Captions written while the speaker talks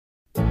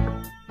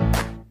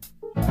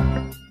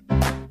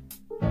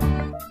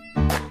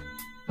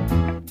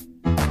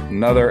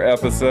Another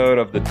episode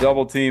of the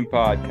Double Team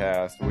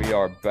Podcast. We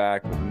are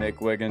back with Nick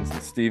Wiggins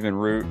and Stephen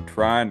Root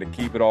trying to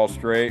keep it all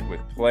straight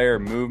with player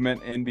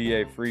movement,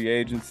 NBA free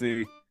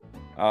agency.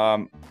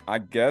 I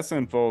guess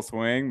in full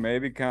swing,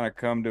 maybe kind of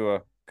come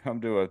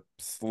to a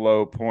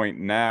slow point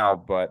now,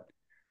 but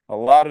a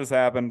lot has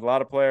happened. A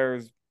lot of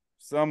players,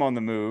 some on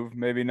the move,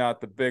 maybe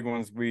not the big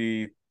ones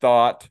we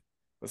thought,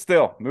 but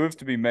still moves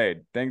to be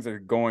made. Things are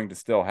going to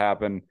still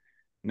happen.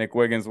 Nick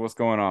Wiggins, what's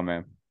going on,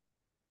 man?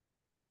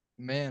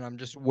 Man, I'm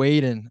just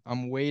waiting.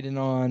 I'm waiting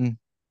on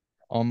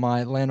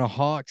my Atlanta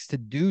Hawks to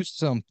do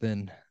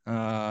something.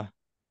 I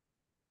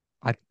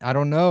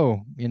don't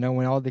know.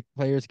 When all the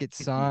players get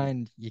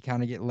signed, you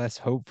kind of get less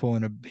hopeful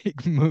in a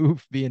big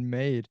move being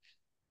made.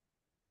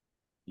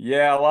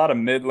 Yeah, a lot of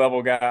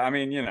mid-level guy. I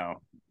mean,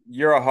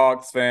 you're a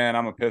Hawks fan,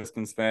 I'm a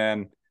Pistons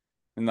fan,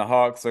 and the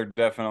Hawks are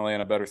definitely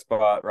in a better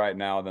spot right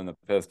now than the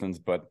Pistons,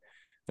 but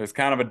there's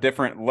kind of a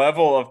different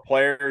level of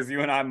players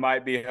you and I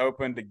might be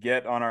hoping to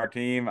get on our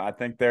team. I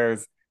think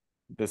there's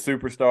the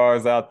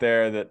superstars out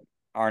there that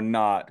are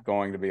not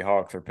going to be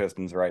Hawks or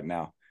Pistons right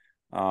now.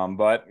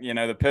 But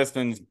the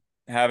Pistons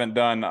haven't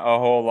done a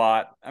whole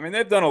lot. I mean,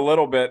 they've done a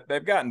little bit.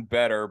 They've gotten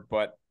better,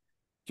 but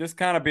just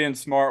kind of being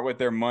smart with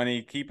their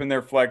money, keeping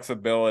their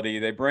flexibility.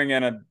 They bring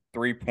in a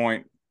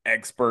 3-point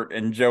expert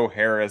in Joe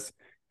Harris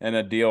in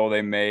a deal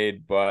they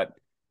made, but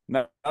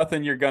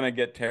nothing you're going to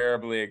get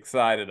terribly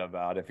excited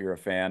about if you're a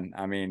fan.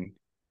 I mean,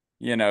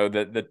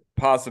 the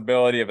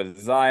possibility of a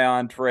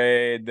Zion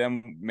trade,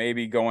 them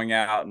maybe going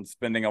out and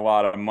spending a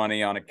lot of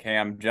money on a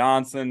Cam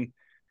Johnson.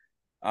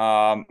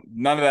 None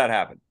of that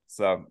happened.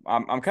 So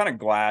I'm kind of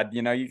glad.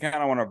 You kind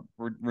of want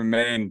to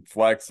remain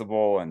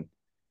flexible and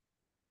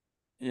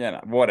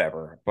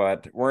whatever.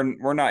 But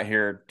we're not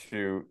here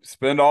to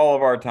spend all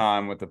of our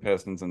time with the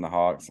Pistons and the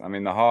Hawks. I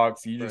mean, the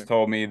Hawks. You just Right.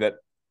 told me that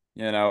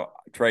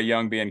Trae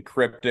Young being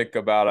cryptic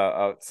about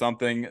a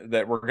something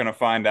that we're gonna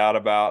find out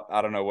about.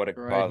 I don't know what it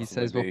could Right. He possibly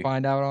says we'll be.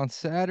 find out on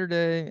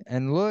Saturday.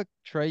 And look,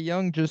 Trae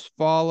Young just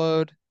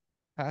followed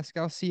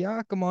Pascal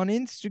Siakam on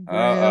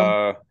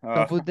Instagram a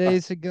couple of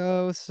days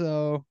ago.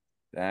 So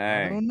I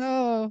Dang. don't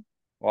know.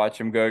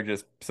 Watch him go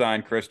just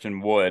sign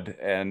Christian Wood,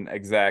 an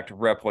exact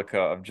replica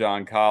of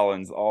John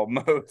Collins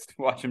almost.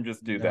 Watch him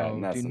just do that,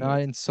 and No, do that's the not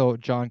move.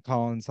 insult John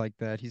Collins like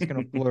that. He's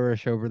gonna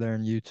flourish over there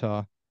in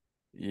Utah.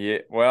 Yeah,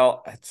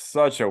 well, it's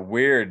such a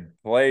weird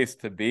place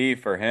to be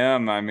for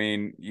him. I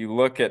mean, you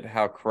look at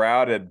how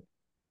crowded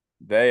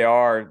they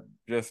are,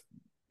 just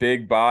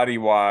big body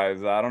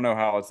wise. I don't know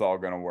how it's all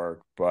going to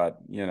work, but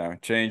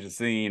change the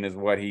scene is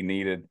what he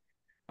needed.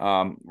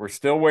 We're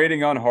still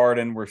waiting on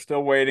Harden. We're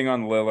still waiting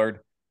on Lillard,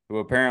 who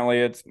apparently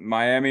it's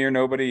Miami or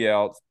nobody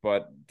else.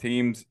 But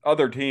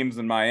other teams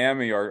in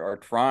Miami are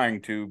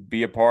trying to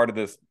be a part of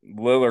this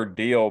Lillard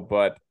deal,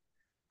 but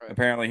Right.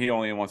 apparently he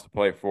only wants to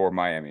play for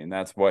Miami, and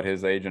that's what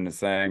his agent is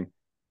saying.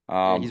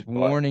 Yeah, he's But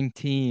warning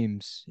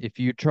teams if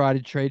you try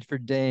to trade for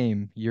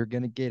Dame, you're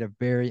gonna get a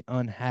very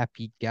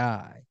unhappy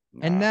guy.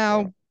 And nah,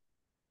 bro. now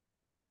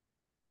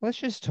let's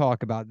just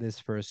talk about this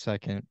for a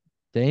second.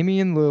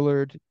 Damian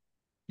Lillard,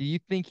 do you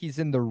think he's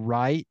in the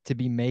right to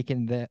be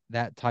making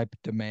that type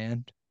of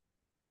demand?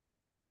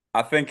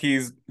 I think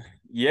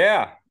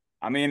yeah.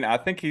 I mean, I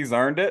think he's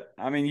earned it.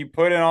 I mean, you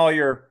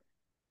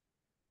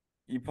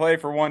play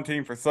for one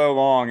team for so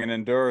long and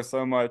endure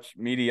so much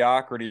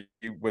mediocrity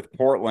with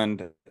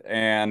Portland,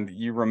 and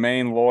you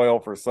remain loyal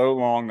for so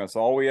long. That's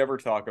all we ever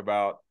talk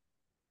about.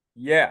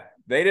 Yeah,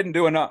 they didn't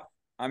do enough.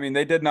 I mean,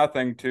 they did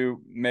nothing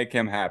to make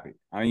him happy.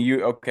 I mean,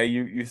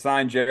 you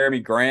signed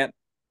Jeremy Grant,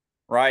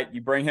 right?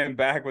 You bring him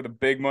back with a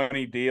big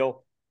money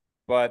deal,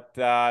 but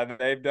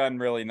they've done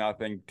really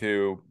nothing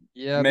to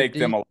Yeah, but make do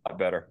you, them a lot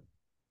better.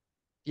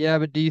 yeah,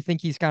 but do you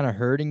think he's kind of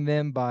hurting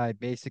them by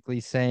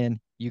basically saying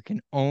you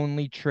can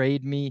only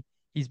trade me?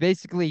 He's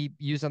basically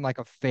using like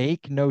a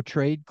fake no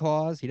trade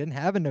clause. He didn't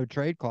have a no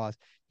trade clause.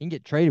 He can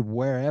get traded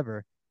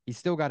wherever. He's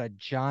still got a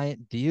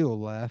giant deal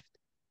left.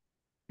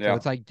 So Yeah.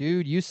 it's like,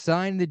 dude, you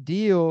signed the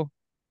deal.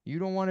 You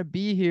don't want to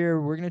be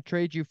here. We're gonna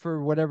trade you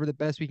for whatever the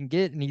best we can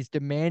get. And he's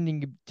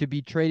demanding to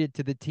be traded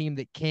to the team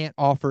that can't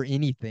offer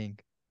anything.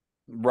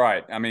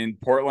 Right. I mean,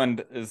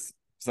 Portland is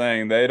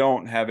saying they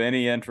don't have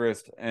any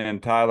interest in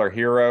Tyler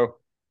Hero,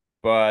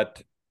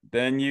 but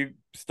then you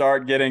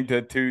start getting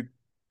to two,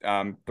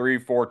 three,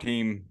 four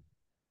team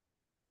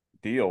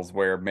deals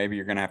where maybe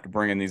you're going to have to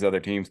bring in these other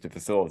teams to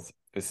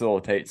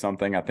facilitate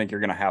something. I think you're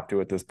going to have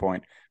to at this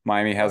point.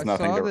 Miami Well, has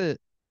nothing to.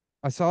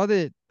 I saw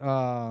that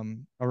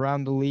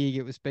around the league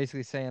it was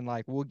basically saying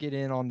like we'll get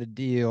in on the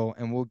deal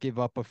and we'll give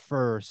up a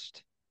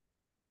first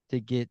to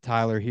get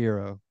Tyler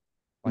Hero.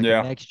 Like a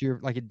Yeah. next year,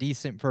 like a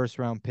decent first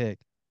round pick.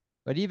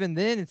 But even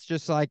then it's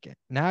just like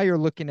now you're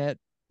looking at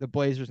the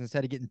Blazers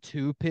instead of getting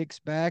two picks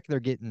back, they're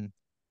getting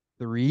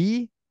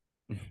three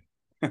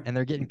and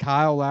they're getting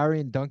Kyle Lowry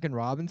and Duncan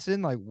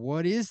Robinson. Like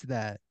what is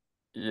that?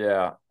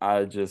 Yeah.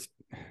 I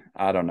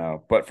don't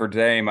know. But for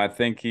Dame, I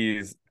think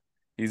he's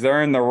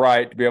earned the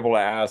right to be able to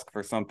ask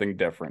for something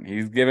different.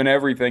 He's given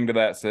everything to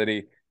that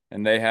city,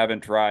 and they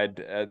haven't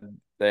tried.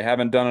 They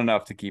haven't done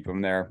enough to keep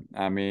him there.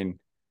 I mean,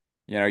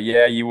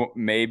 Yeah,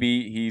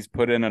 maybe he's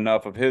put in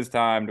enough of his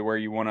time to where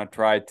you want to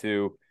try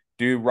to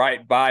do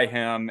right by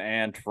him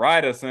and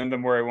try to send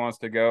him where he wants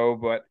to go.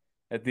 But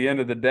at the end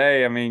of the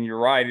day, I mean, you're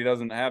right. He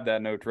doesn't have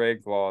that no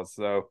trade clause.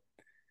 So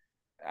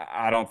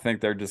I don't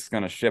think they're just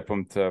going to ship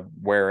him to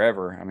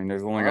wherever. I mean,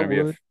 there's only I going to be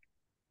would.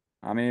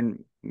 I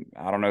mean,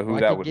 I don't know If who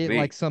I that could would get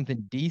like be.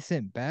 something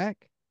decent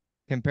back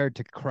compared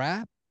to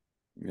crap,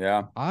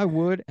 Yeah. I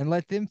would, and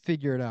let them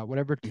figure it out,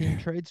 whatever team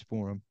trades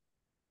for him.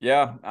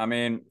 Yeah. I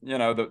mean,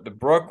 the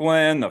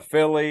Brooklyn, the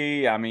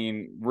Philly, I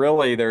mean,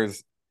 really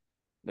there's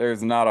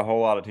not a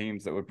whole lot of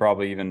teams that would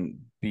probably even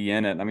be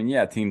in it. I mean,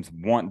 yeah, teams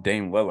want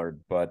Dame Lillard,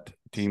 but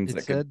teams It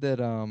that could, said that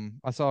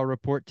I saw a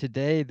report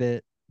today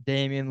that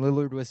Damian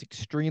Lillard was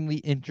extremely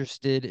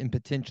interested in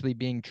potentially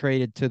being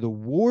traded to the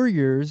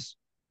Warriors,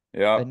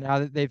 yeah, but now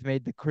that they've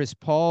made the Chris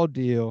Paul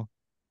deal,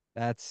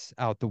 that's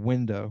out the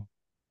window.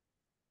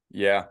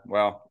 yeah,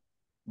 well,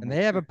 And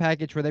they have a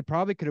package where they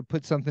probably could have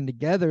put something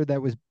together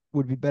that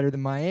would be better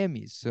than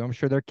Miami's. So I'm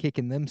sure they're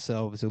kicking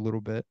themselves a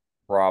little bit.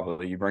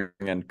 probably you bring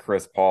in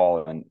Chris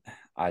Paul, and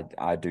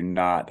I do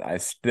not, I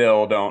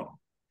still don't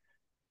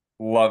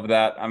love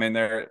that. I mean,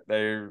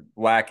 they're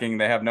lacking.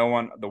 They have no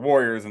one. The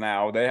Warriors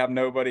now, they have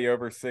nobody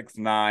over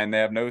 6'9". They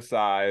have no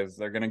size.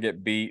 They're gonna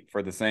get beat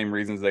for the same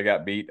reasons they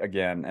got beat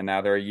again, and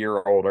now they're a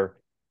year older.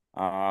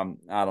 I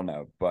don't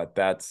know, but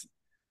that's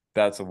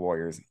the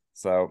Warriors.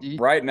 So Do you,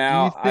 right do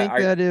now, you think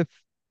that if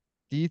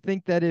do you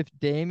think that if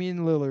Damian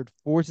Lillard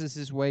forces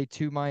his way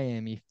to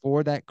Miami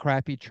for that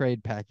crappy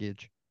trade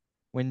package,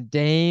 when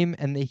Dame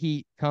and the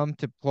Heat come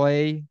to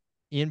play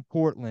in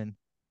Portland,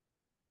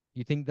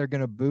 you think they're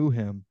gonna boo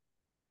him?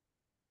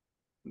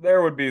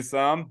 there would be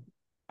some.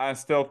 I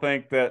still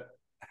think that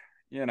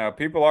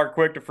people are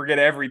quick to forget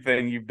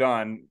everything you've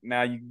done.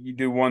 Now you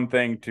do one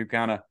thing to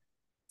kind of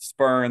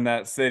spurn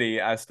that city.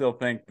 I still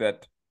think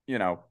that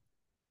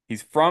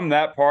he's from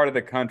that part of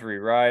the country,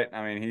 right?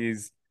 I mean,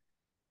 he's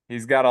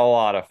got a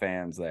lot of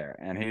fans there,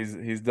 and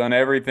he's done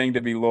everything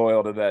to be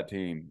loyal to that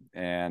team.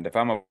 And if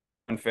I'm a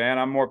fan,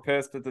 I'm more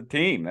pissed at the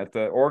team, at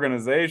the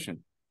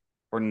organization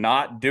for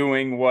not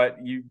doing what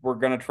you were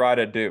going to try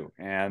to do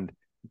and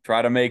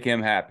try to make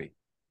him happy.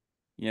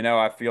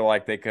 I feel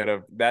like they could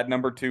have that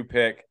number 2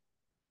 pick,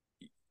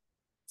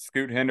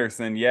 Scoot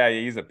Henderson. Yeah,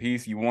 he's a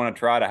piece you want to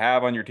try to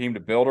have on your team to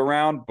build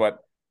around, but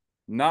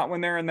not when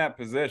they're in that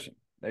position.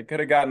 They could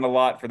have gotten a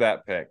lot for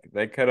that pick.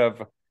 They could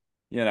have,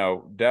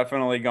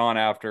 definitely gone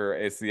after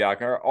a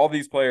Siakam. All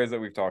these players that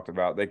we've talked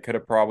about, they could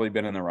have probably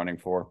been in the running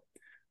for.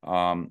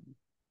 Um,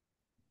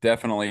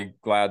 Definitely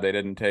glad they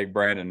didn't take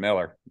Brandon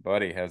Miller.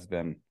 Buddy has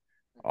been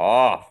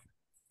off.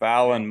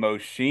 Fallon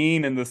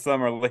Machine in the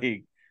summer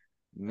league.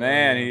 Oh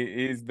Man, yeah.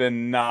 he's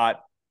been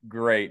not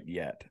great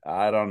yet.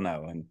 I don't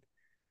know. And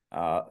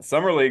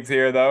summer league's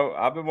here though.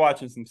 I've been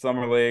watching some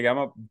summer league. I'm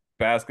a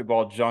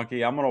basketball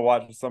junkie. I'm gonna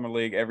watch the summer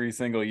league every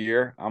single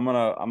year. I'm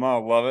gonna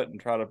love it and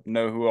try to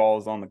know who all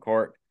is on the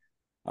court.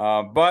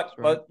 But That's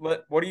right.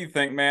 what do you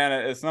think, man?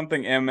 Is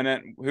something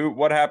imminent?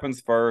 What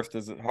happens first?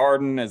 Is it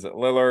Harden? Is it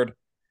Lillard?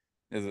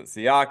 Is it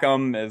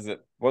Siakam? Is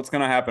it what's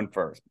gonna happen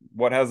first?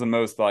 What has the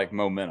most like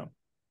momentum?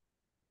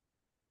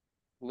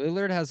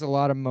 Lillard has a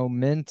lot of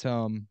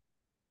momentum,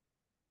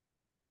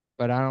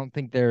 but I don't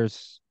think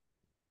there's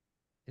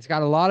it's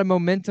got a lot of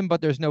momentum,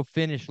 but there's no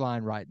finish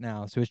line right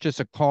now. So it's just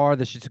a car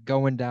that's just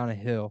going down a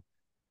hill.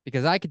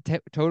 Because I could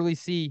totally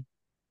see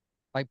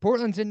like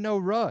Portland's in no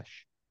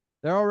rush.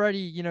 They're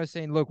already,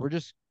 saying, look, we're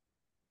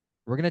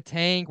gonna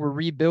tank, we're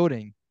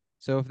rebuilding.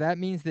 So if that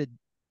means that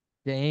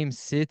Dame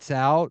sits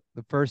out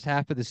the first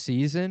half of the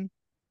season,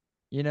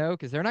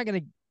 because they're not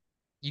gonna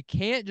you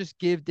can't just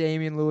give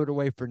Damian Lillard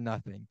away for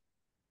nothing.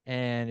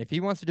 And if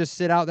he wants to just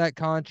sit out that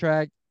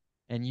contract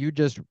and you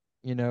just,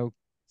 you know,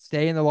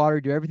 stay in the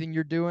lottery, do everything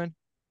you're doing,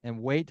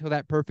 and wait till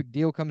that perfect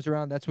deal comes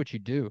around, that's what you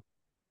do.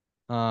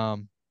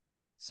 Um,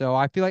 so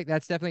I feel like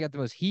that's definitely got the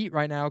most heat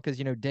right now because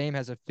Dame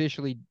has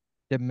officially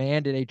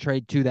demanded a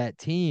trade to that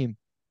team,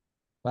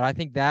 but I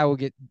think that will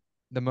get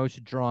the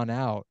most drawn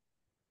out.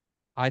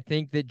 I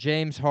think that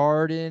James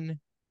Harden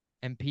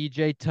and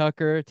PJ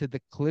Tucker to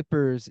the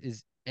Clippers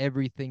is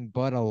everything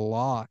but a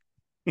lock.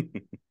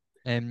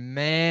 And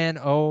man,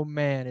 oh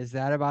man, is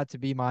that about to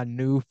be my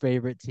new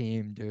favorite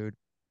team, dude.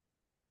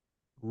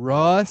 Uh,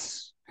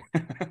 Russ,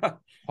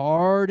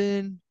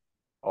 Harden,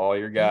 all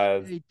your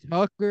guys. PJ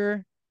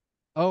Tucker.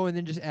 Oh, and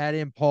then just add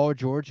in Paul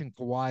George and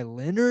Kawhi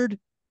Leonard.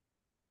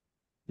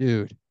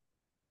 Dude,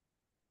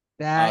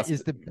 I that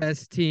is the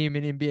best team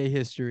in NBA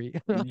history.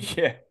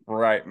 Yeah,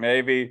 right.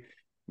 Maybe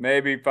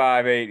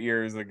 5, 8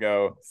 years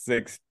ago,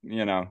 six,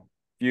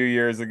 few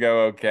years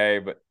ago, okay,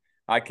 but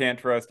I can't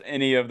trust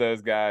any of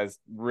those guys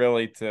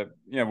really to,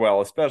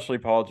 well, especially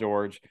Paul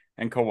George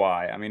and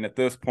Kawhi. I mean, at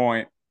this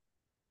point,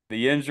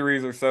 the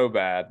injuries are so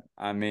bad.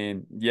 I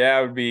mean, yeah,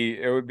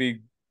 it would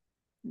be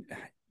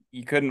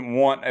you couldn't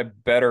want a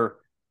better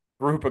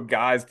group of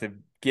guys to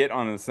get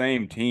on the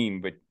same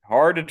team, but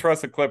hard to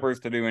trust the Clippers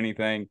to do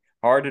anything.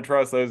 Hard to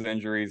trust those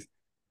injuries.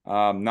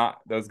 Not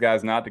those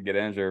guys not to get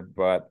injured,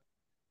 but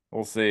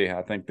we'll see.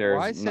 I think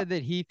there's Kawhi not, said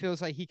that he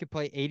feels like he could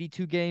play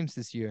 82 games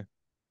this year.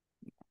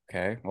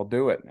 okay, we'll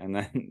do it. And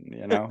then,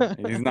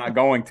 he's not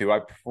going to. I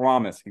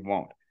promise he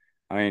won't.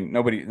 I mean,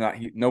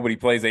 nobody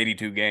plays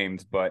 82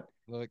 games, but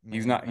Look,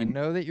 he's man, not I he,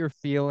 know that you're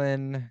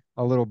feeling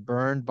a little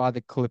burned by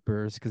the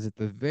Clippers because at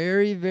the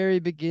very, very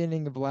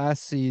beginning of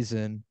last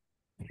season,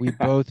 we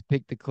both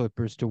picked the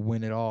Clippers to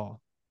win it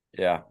all.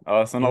 yeah,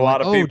 us and a We're like,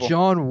 lot of oh, people.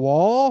 John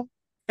Wall,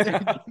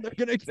 they're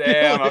gonna kill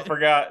Damn, I it.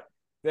 forgot.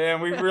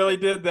 Damn, we really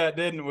did that,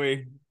 didn't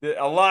we?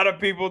 A lot of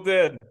people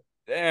did.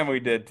 Damn, we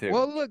did too.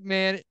 Well, look,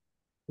 man,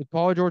 if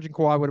Paul George and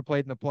Kawhi would have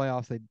played in the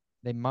playoffs,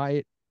 they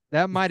might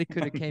that might have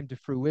could have came to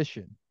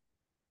fruition,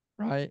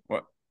 right?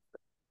 What?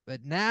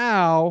 But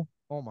now,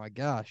 oh my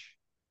gosh,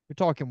 you're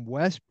talking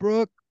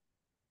Westbrook,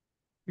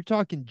 you're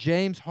talking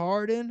James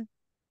Harden,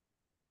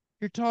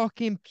 you're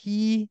talking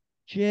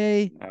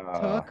PJ Uh,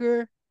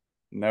 Tucker.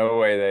 no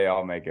way they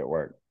all make it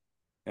work.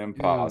 Dude,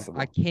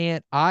 Impossible.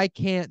 I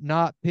can't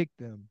not pick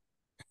them.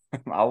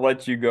 I'll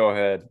let you go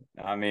ahead.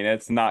 I mean,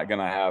 it's not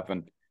gonna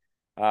happen.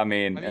 I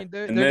I mean, mean,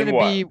 and they're then gonna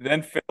what? be,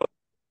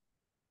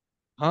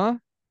 huh?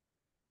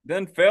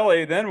 Then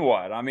Philly, then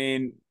what? I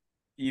mean,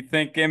 you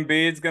think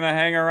Embiid's gonna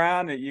hang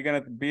around? Are you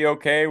gonna be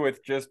okay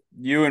with just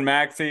you and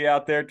Maxey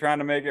out there trying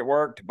to make it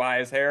work?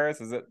 Tobias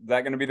Harris, is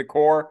that gonna be the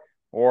core?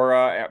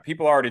 Or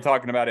people are already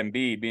talking about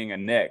Embiid being a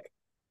Knick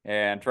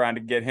and trying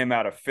to get him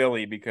out of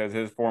Philly because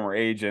his former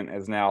agent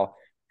is now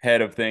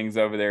head of things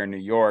over there in New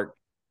York.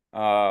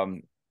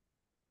 Um,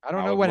 I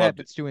don't I know would what love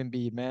to, happens to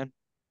Embiid, man.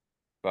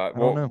 but I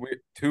don't well, know.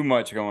 too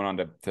much going on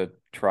to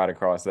try to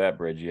cross that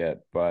bridge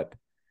yet. But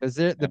Because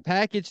the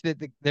package that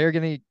they're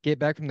going to get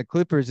back from the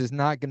Clippers is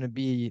not going to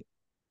be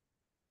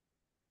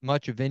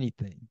much of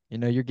anything. You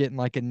know, you're getting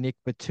like a Nick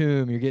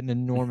Batum, you're getting a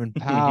Norman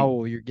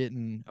Powell, you're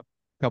getting a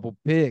couple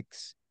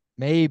picks,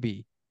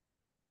 maybe.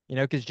 You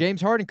know, because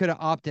James Harden could have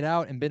opted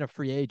out and been a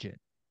free agent.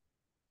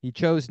 He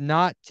chose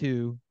not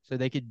to, so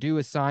they could do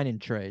a sign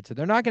and trade. So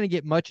they're not going to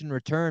get much in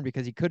return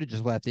because he could have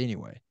just left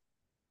anyway.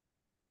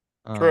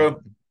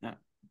 true. Um,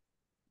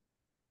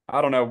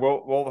 I don't know.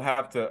 We'll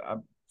have to. I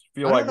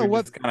feel I don't like know we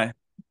what just kind of.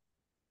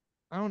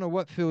 I don't know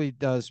what Philly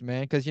does,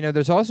 man. Because you know,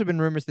 there's also been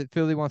rumors that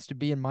Philly wants to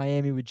be in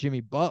Miami with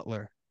Jimmy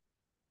Butler.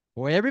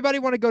 Boy, everybody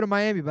want to go to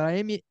Miami, but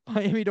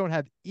Miami don't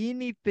have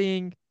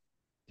anything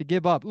to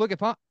give up. Look,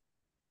 if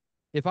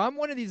I'm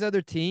one of these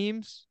other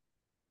teams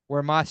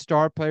where my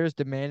star players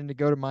demanding to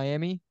go to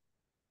Miami,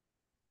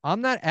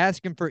 I'm not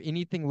asking for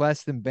anything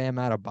less than Bam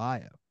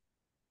Adebayo.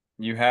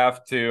 You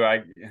have to.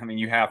 I mean,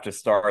 you have to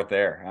start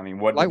there. I mean,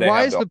 what did Like, they why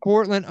have is to? the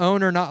Portland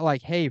owner not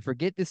like, hey,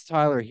 forget this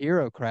Tyler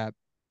Hero crap.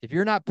 If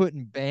you're not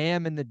putting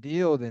Bam in the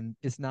deal, then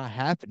it's not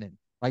happening.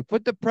 Like,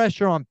 put the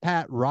pressure on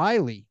Pat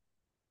Riley,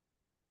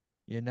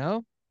 you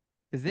know?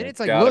 Because then it's It's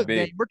like, got to look,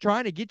 man, be. we're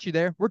trying to get you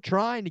there. We're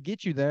trying to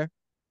get you there.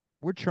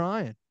 We're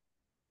trying.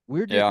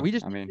 Yeah. We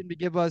just I need mean, them to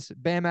give us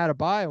Bam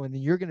Adebayo, and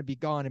then you're going to be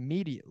gone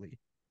immediately.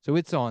 So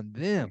it's on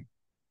them.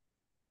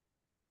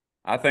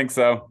 I think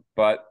so,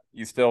 but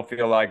you still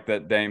feel like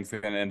that Dame's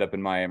going to end up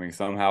in Miami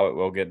somehow. It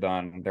will get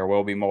done. There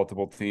will be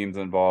multiple teams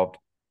involved.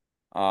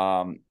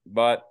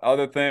 But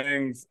other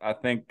things, I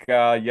think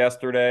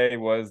yesterday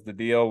was the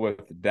deal with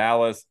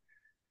Dallas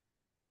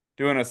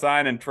doing a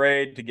sign and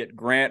trade to get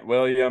Grant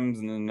Williams,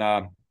 and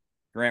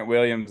Grant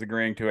Williams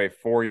agreeing to a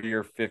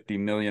 4-year, $50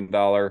 million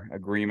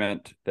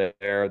agreement.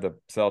 There, the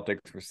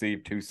Celtics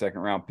received 2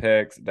 second-round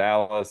picks.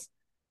 Dallas,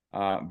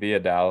 via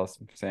Dallas,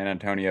 San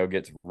Antonio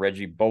gets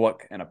Reggie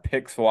Bullock and a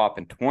pick swap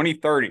in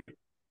 2030.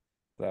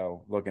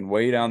 So looking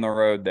way down the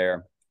road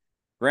there.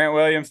 Grant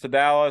Williams to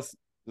Dallas,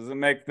 does it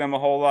make them a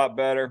whole lot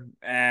better?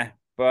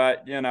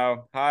 But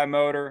high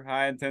motor,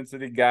 high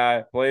intensity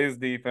guy, plays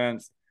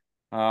defense,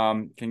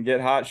 can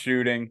get hot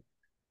shooting.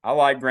 I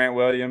like Grant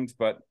Williams,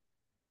 but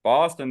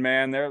Boston,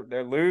 man,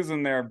 they're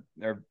losing their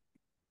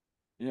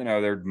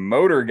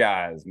motor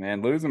guys,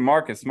 man. Losing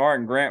Marcus Smart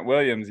and Grant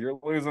Williams, you're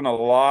losing a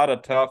lot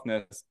of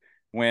toughness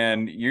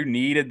when you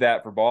needed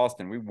that for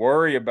Boston. We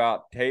worry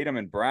about Tatum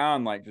and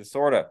Brown like just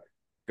sort of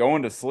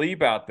going to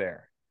sleep out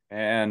there.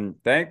 And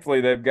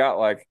thankfully they've got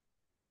like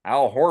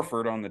Al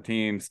Horford on the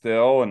team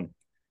still, and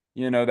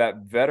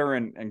that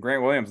veteran, and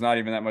Grant Williams not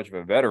even that much of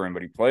a veteran,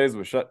 but he plays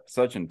with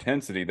such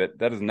intensity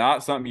that is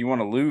not something you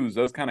want to lose.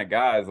 Those kind of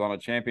guys on a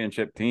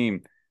championship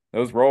team,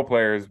 those role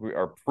players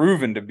are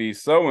proven to be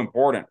so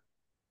important.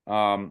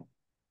 um,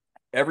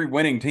 every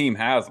winning team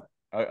has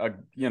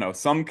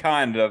some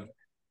kind of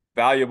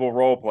valuable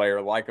role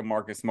player like a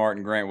Marcus Smart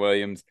and Grant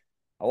Williams.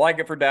 I like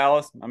it for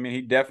Dallas. I mean,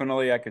 he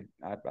definitely I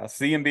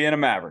see him being a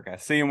Maverick. I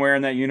see him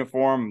wearing that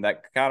uniform,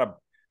 that kind of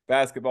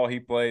basketball he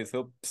plays.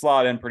 He'll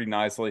slot in pretty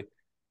nicely.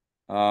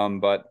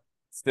 But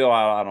still,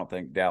 I don't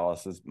think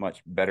Dallas is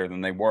much better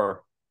than they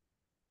were.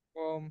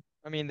 Well,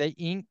 I mean, they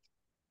inked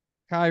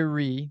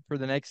Kyrie for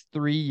the next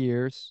 3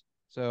 years.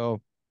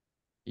 So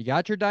you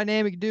got your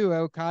dynamic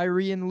duo,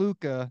 Kyrie and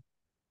Luca.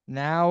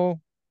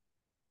 Now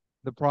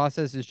the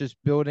process is just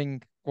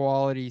building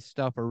quality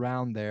stuff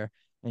around there.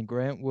 And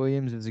Grant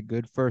Williams is a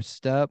good first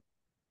step.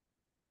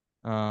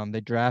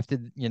 They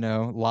drafted,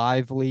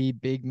 lively,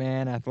 big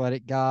man,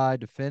 athletic guy,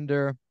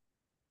 defender.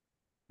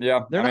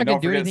 Yeah, They're I mean, not going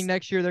don't to do forget. anything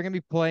next year. They're going to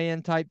be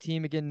playing type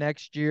team again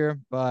next year,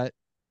 but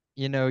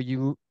you know,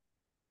 you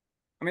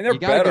I mean, they're you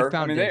got a good better.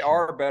 I mean, they foundation.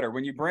 are better.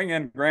 When you bring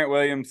in Grant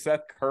Williams,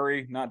 Seth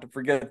Curry, not to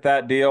forget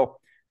that deal.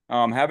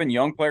 Having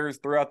young players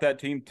throughout that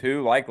team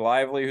too, like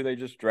Lively, who they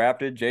just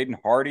drafted, Jaden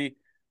Hardy.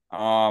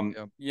 Yeah.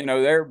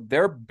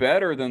 They're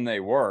better than they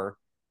were.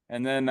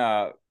 And then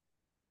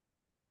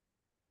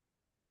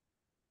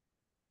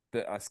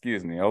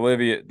excuse me,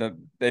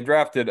 they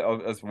drafted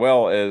as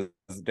well as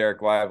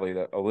Derek Lively,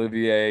 the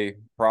Olivier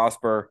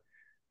Prosper.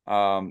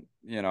 A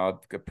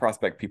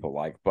prospect people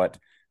like, but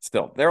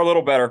still, they're a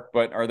little better.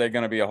 But are they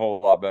going to be a whole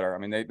lot better? I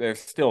mean, there's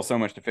still so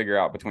much to figure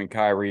out between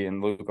Kyrie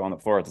and Luke on the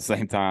floor at the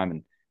same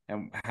time,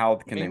 and how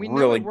I can mean, they we know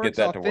really it get works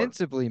that to work?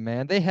 offensively,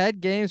 man. They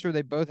had games where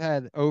they both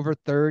had over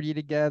 30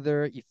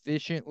 together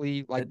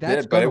efficiently. Like It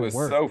that's did, but going it to was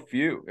work. so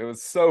few. It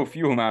was so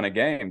few amount of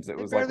games. It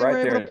They was like barely were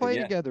right able there to at play the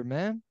end. together,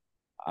 man.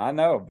 I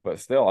know, but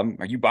still,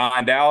 are you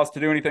buying Dallas to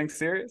do anything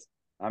serious?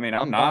 I mean,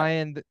 I'm not. I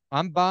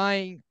am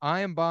buying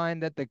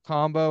that the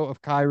combo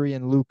of Kyrie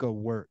and Luca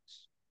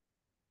works.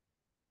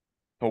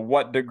 To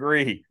what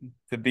degree?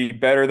 To be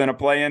better than a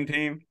play-in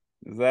team?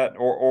 Is that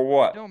or It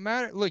what? don't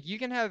matter. Look, you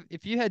can have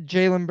if you had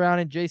Jalen Brown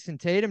and Jason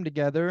Tatum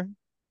together,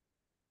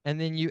 and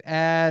then you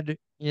add,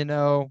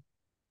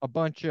 a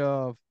bunch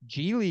of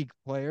G League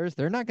players,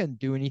 they're not going to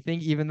do anything,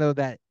 even though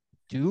that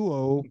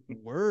duo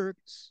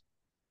works.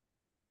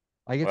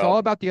 Like it's all Well,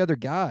 about the other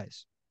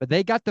guys. But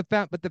they got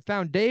but the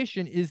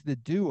foundation is the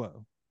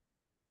duo.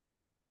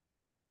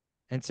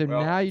 And so now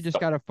well, you just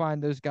got to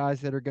find those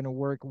guys that are going to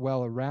work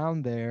well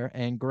around there.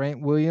 And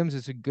Grant Williams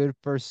is a good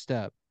first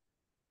step.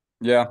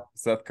 yeah,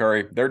 Seth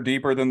Curry. They're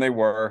deeper than they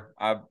were.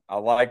 I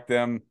like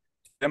them.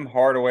 Tim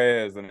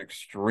Hardaway is an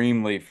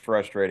extremely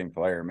frustrating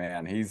player,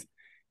 man. He's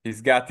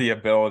got the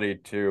ability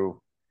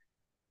to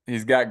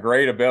he's got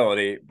great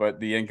ability, but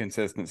the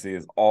inconsistency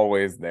is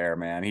always there,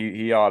 man.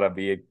 He ought to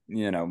be,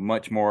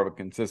 much more of a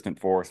consistent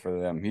force for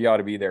them. He ought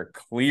to be their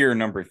clear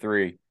number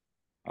three.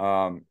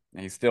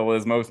 He still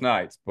is most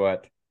nights,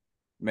 but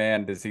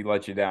man, does he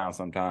let you down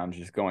sometimes,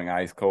 just going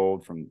ice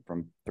cold from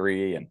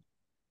three. And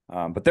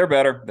but they're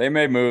better. They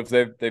made moves.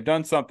 They've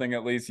done something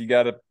at least. You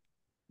got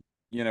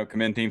to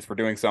commend teams for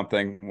doing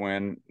something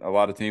when a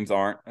lot of teams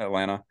aren't.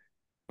 Atlanta,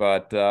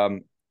 but other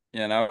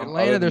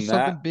Atlanta, there's than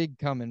something that, big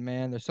coming,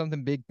 man. There's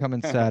something big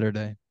coming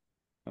Saturday.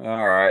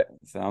 all right.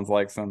 Sounds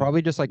like some,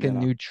 Probably just like a you know.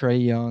 new Trey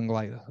Young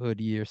like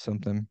hoodie or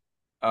something.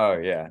 Oh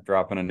yeah,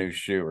 dropping a new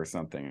shoe or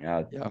something.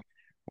 Yeah.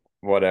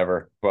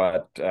 Whatever.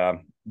 But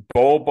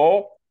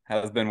Bowl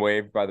has been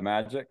waived by the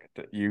Magic.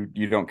 You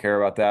don't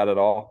care about that at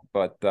all.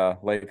 But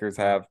Lakers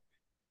have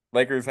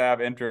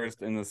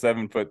interest in the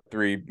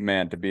 7'3"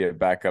 man to be a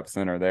backup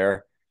center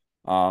there.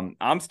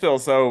 I'm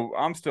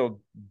still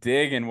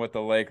digging what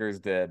the Lakers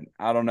did.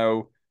 I don't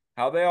know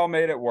how they all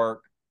made it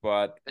work,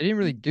 but They didn't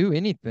really do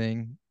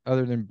anything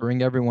other than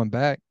bring everyone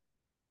back.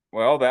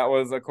 well, that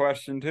was a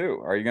question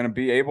too. Are you going to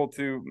be able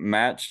to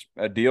match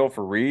a deal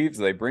for Reeves?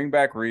 They bring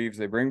back Reeves,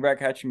 they bring back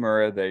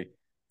Hachimura, they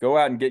go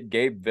out and get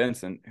Gabe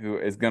Vincent, who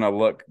is going to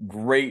look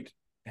great.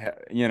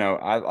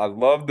 I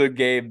love the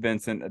Gabe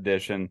Vincent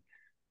addition.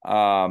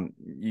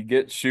 You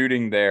get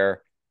shooting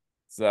there.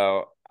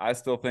 So I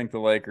still think the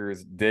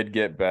Lakers did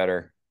get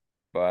better,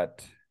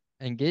 but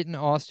And getting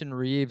Austin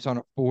Reeves on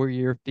a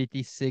 4-year,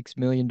 $56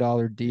 million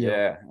deal.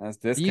 yeah, that's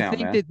Do you discount,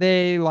 think man. that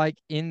they like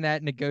in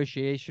that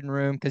negotiation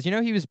room? Because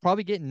he was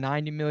probably getting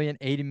 90 million,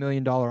 $80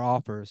 million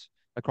offers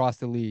across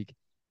the league.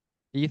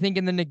 Do you think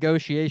in the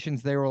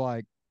negotiations they were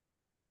like,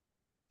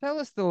 tell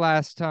us the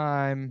last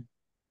time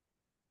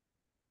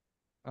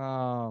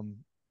um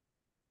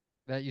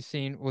that you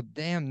seen well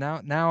damn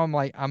now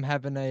I'm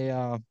having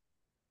a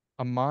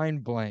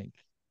mind blank.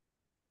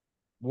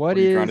 What What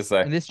are you trying to is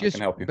say? and this I can just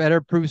help you.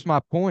 better proves my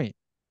point.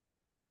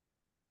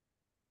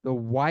 The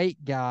white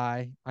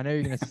guy, I know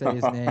you're gonna say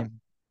his name.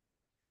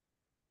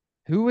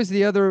 Who was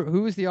the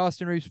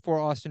Austin Reeves before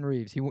Austin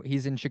Reeves?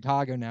 He's in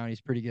Chicago now and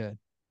he's pretty good.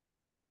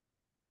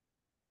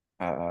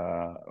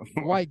 Uh,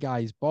 The white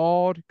guy, he's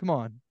bald. Come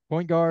on.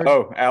 Point guard.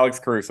 oh, Alex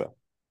Caruso.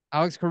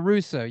 Alex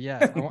Caruso.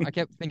 Yes. I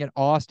kept thinking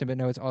Austin, but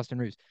no, it's Austin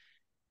Reeves.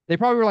 They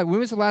probably were like, when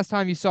was the last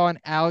time you saw an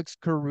Alex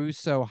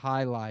Caruso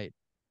highlight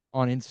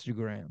on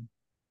Instagram?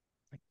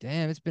 Like,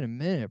 damn, it's been a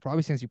minute.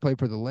 Probably since you played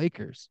for the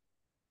Lakers.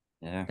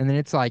 Yeah. And then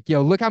it's like,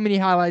 yo, look how many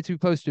highlights we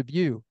posted of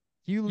you.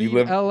 If you You leave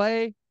live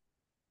LA,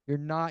 you're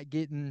not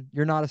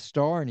a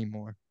star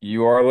anymore.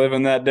 you are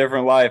living that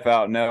different life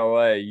out in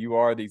LA. You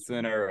are the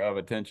center of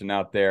attention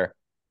out there.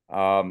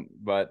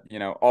 But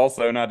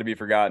also not to be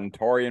forgotten,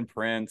 Torian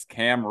Prince,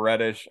 Cam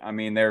Reddish. I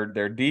mean,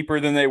 they're deeper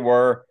than they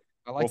were.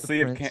 I We'll like the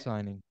see if Prince Cam,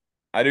 signing.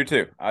 I do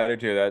too. I do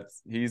too.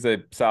 He's a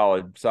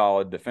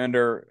solid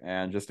defender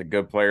and just a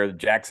good player.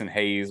 Jackson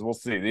Hayes. We'll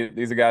see.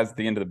 These are guys at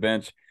the end of the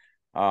bench.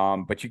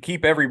 But you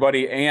keep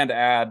everybody and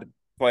add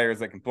players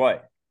that can play.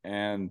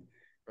 And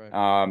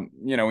Right.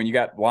 when you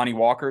got Lonnie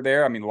Walker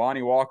there, I mean,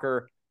 Lonnie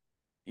Walker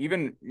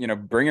even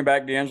bringing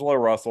back D'Angelo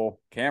Russell,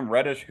 Cam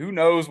Reddish, who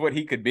knows what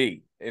he could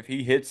be if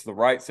he hits the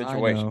right I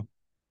situation. know.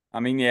 I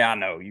mean, yeah, I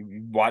know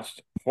you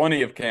watched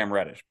plenty of Cam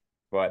Reddish,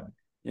 but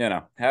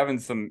having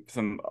some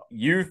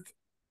youth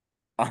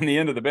on the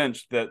end of the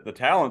bench, that the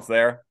talent's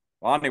there.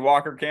 Lonnie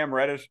Walker, Cam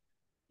Reddish,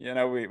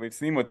 we've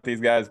seen what these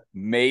guys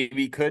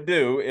maybe could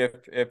do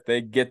if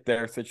they get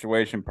their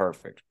situation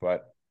perfect.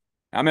 But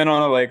I'm in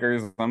on the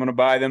Lakers. I'm going to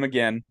buy them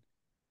again.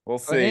 We'll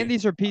And see.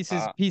 these are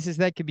pieces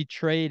that could be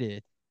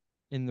traded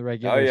in the Oh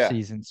regular yeah,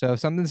 season. So if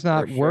something's for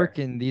not sure.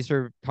 working, these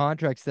are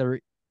contracts that are,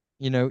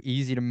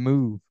 easy to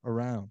move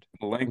around,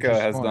 which is Pelinka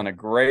has done smart. a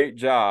great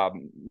job,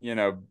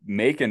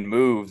 making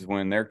moves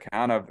when they're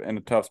kind of in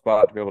a tough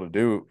spot to be able to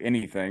do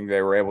anything.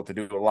 They were able to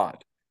do a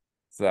lot.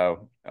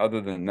 So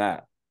other than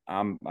that,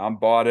 I'm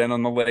bought in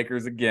on the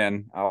Lakers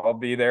again. I'll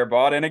be there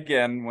bought in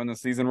again when the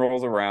season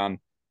rolls around.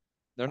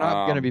 They're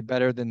not going to be Um,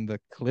 better than the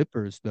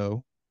Clippers,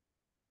 though.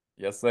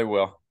 yes, they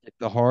will. If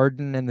the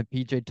Harden and the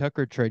PJ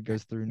Tucker trade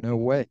goes through, no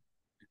way.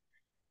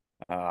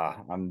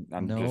 I'm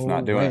just No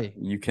not doing it. way.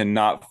 You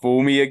cannot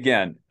fool me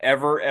again,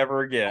 ever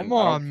Come again. I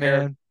don't on,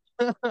 care.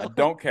 man. I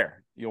don't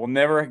care. You'll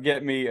never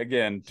get me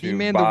again See, to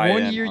man, the buy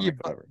one in year on you the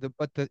bu- Clippers. the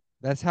but the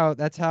that's how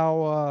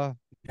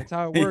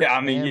it Yeah, works,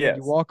 I mean, man. When you yes.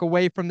 walk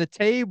away from the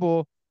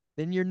table,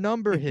 then your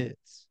number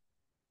hits.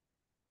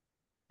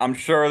 I'm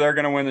sure they're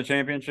going to win the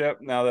championship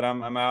now that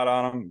I'm out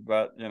on them,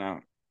 but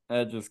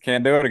I just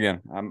can't do it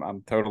again.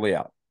 I'm totally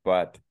out.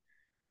 But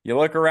you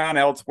look around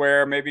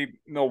elsewhere, maybe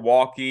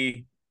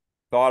Milwaukee,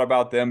 thought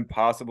about them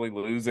possibly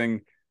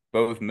losing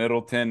both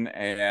Middleton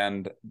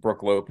and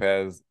Brook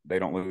Lopez. They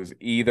don't lose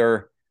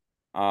either.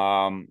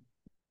 Um,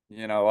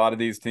 a lot of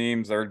these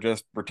teams are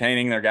just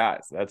retaining their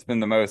guys. That's been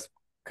the most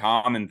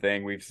common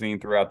thing we've seen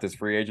throughout this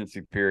free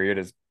agency period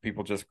is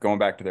people just going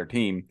back to their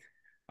team.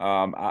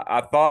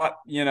 I thought,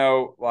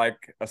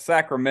 like a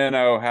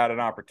Sacramento had an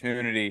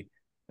opportunity.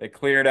 They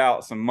cleared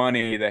out some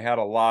money. They had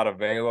a lot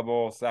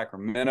available.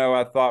 Sacramento,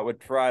 I thought, would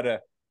try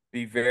to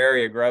be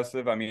very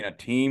aggressive. I mean, a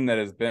team that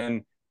has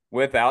been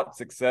without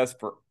success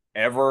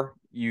forever,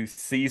 you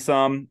see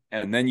some,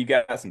 and then you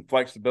got some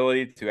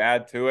flexibility to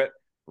add to it.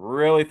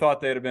 Really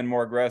thought they'd have been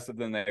more aggressive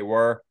than they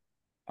were.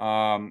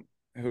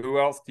 Who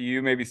else to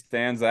you maybe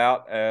stands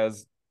out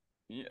as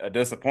a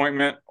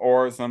disappointment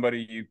or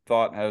somebody you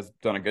thought has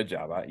done a good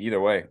job? Either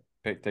way,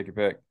 take your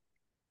pick.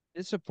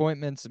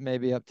 Disappointments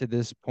maybe up to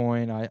this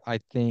point. I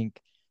think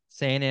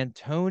San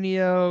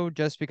Antonio,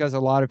 just because a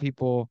lot of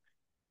people,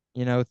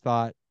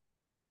 thought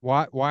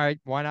why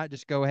not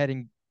just go ahead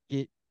and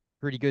get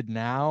pretty good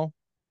now?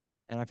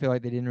 And I feel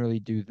like they didn't really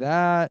do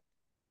that.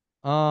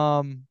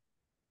 Um,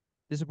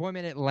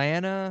 Disappointment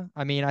Atlanta.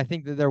 I mean, I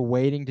think that they're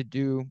waiting to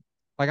do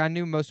like I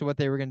knew most of what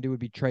they were gonna do would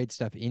be trade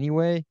stuff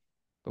anyway,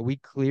 but we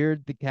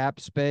cleared the cap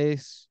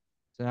space.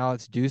 So now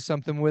let's do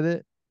something with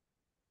it.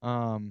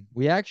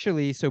 We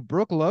actually so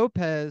Brook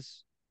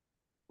Lopez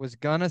was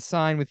gonna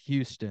sign with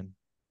Houston.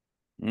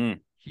 Mm.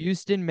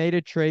 Houston made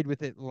a trade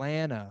with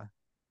Atlanta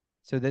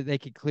so that they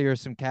could clear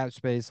some cap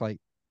space like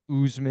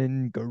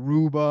Usman,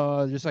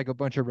 Garuba, just like a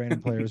bunch of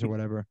random players or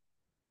whatever.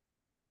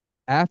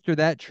 After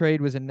that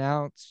trade was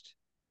announced,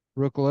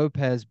 Brook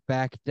Lopez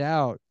backed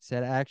out,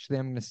 said, actually,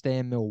 I'm going to stay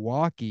in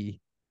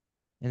Milwaukee.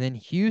 And then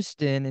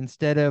Houston,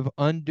 instead of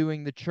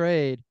undoing the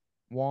trade,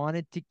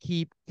 wanted to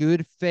keep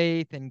good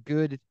faith and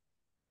good,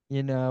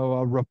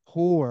 a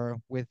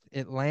rapport with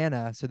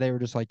Atlanta. So they were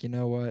just like, you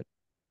know what?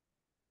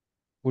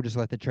 We'll just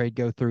let the trade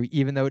go through,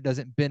 even though it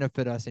doesn't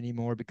benefit us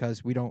anymore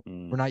because we're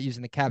Mm. not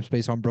using the cap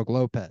space on Brook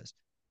Lopez.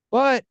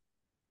 But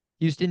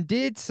Houston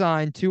did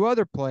sign two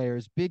other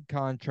players, big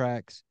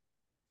contracts.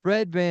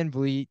 Fred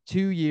VanVleet,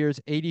 2 years,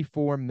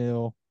 84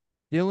 mil.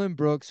 Dylan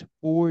Brooks,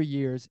 4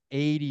 years,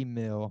 80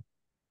 mil.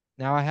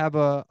 Now I have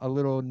a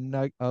little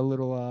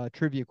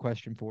trivia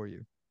question for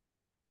you.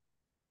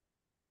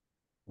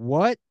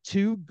 What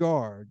two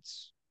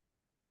guards,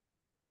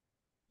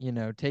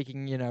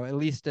 taking, at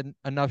least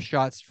enough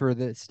shots for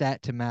the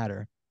stat to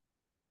matter,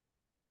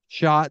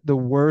 shot the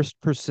worst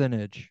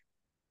percentage?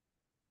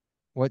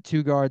 What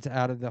two guards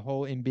out of the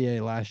whole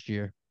NBA last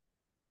year?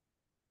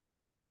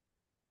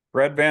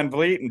 Fred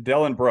VanVleet and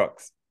Dylan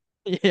Brooks.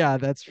 Yeah,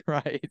 that's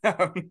right.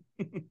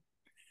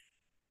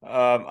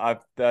 I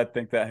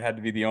think that had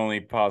to be the only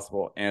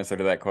possible answer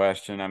to that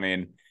question. I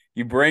mean,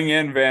 you bring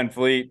in Van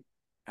Fleet.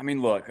 I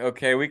mean, look,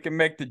 okay, we can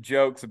make the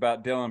jokes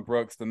about Dylan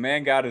Brooks. The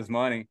man got his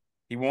money.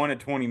 He wanted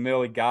 20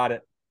 mil. He got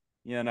it.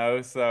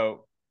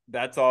 So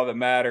that's all that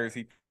matters.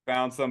 He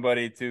found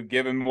somebody to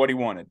give him what he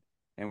wanted.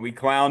 And we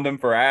clowned him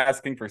for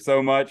asking for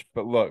so much.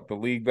 But look, the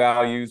league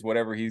values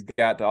whatever he's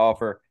got to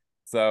offer.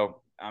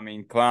 So, I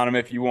mean, clown him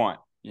if you want.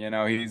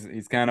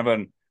 He's kind of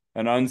an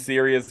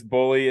unserious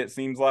bully, it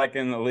seems like,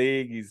 in the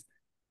league. He's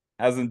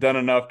hasn't done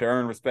enough to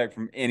earn respect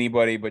from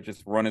anybody but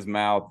just run his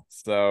mouth.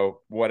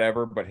 So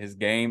whatever. But his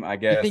game, I You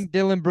guess, think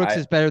Dylan Brooks I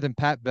is better than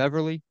Pat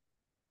Beverly?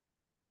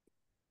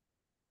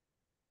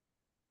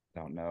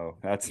 don't know.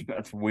 That's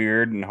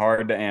weird and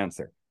hard to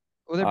answer.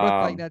 Well, they're both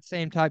like Um, that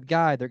same type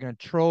guy. They're gonna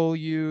troll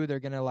you. They're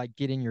gonna like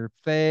get in your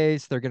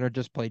face. They're gonna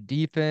just play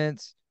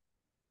defense.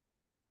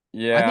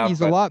 I think Yeah,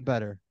 he's a but lot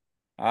better.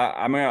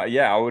 I mean,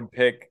 yeah, I would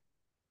pick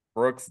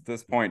Brooks at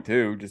this point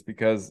too, just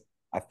because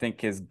I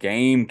think his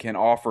game can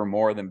offer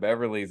more than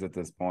Beverly's at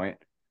this point.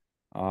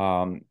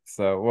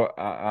 So well,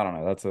 I don't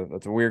know.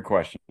 That's a weird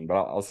question, but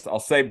I'll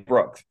say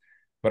Brooks.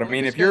 But I Well,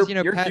 mean, just if because,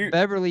 you're Pat cute,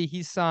 Beverly,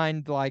 he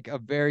signed like a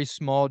very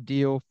small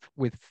deal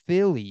with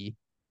Philly,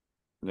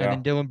 and yeah,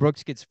 then Dylan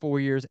Brooks gets 4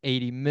 years,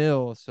 80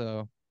 mil.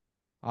 So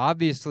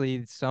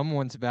obviously,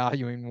 someone's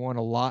valuing one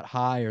a lot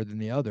higher than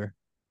the other.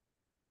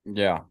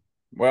 yeah.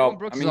 Dylan Well, I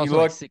Brooks is mean, you also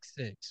like look,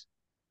 6'6".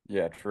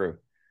 yeah, true.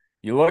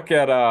 You look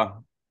at uh,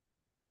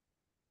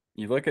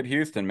 you look at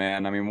Houston,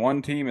 man. I mean,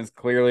 one team is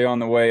clearly on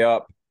the way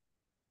up.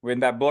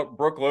 With that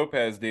Brooke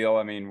Lopez deal,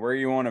 I mean, where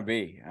you want to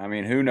be? I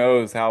mean, who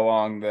knows how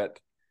long that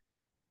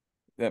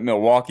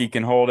Milwaukee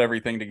can hold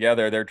everything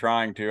together. They're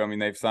trying to. I mean,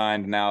 they've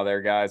signed now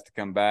their guys to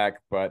come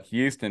back, but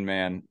Houston,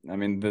 man, I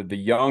mean, the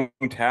young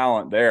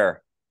talent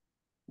there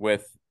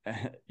with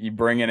you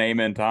bring in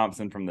Amen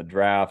Thompson from the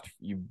draft.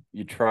 You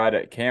try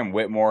to Cam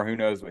Whitmore, who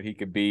knows what he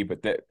could be,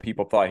 but that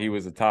people thought he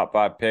was a top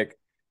 5 pick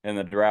in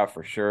the draft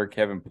for sure.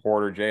 Kevin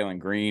Porter, Jalen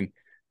Green,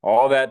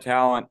 all that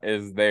talent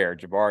is there.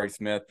 Jabari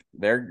Smith,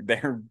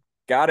 they're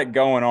got it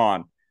going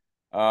on.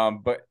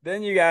 But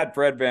then you got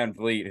Fred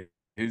VanVleet,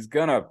 who's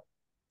gonna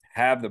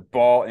have the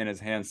ball in his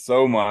hands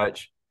so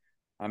much.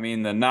 I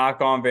mean, the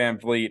knock on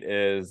VanVleet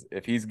is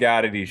if he's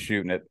got it, he's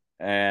shooting it.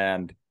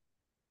 And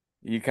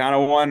you kind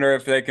of wonder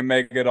if they can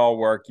make it all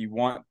work. You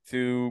want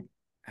to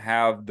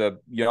have the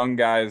young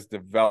guys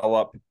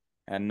develop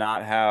and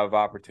not have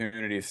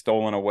opportunities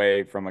stolen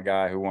away from a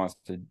guy who wants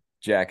to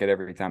jack it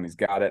every time he's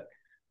got it.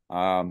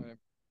 Um, Right.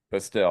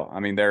 but still, I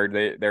mean,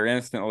 they're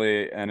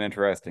instantly an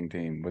interesting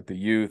team with the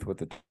youth, with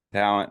the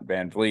talent.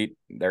 VanVleet,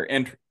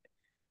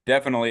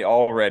 definitely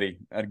already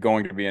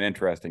going to be an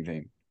interesting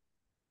team.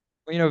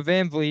 Well,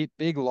 Van Vliet,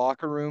 big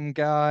locker room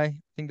guy.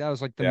 I think that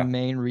was like the Yeah.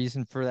 main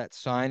reason for that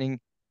signing.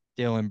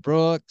 Dylan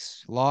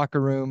Brooks,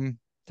 locker room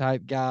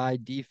type guy,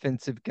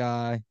 defensive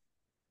guy,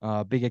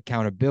 big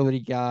accountability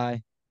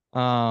guy.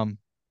 Um,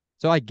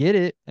 so I get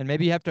it, and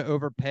maybe you have to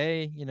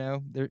overpay.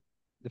 The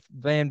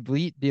Van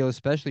Vliet deal,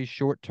 especially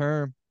short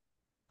term.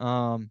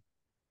 Um,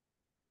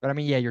 but I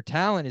mean, yeah, your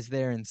talent is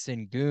there in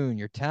Sengun,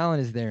 your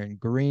talent is there in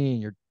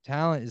Green, your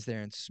talent is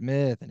there in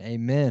Smith and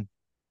Amen.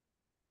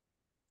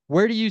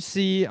 Where do you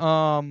see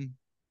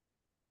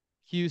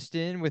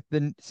Houston with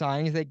the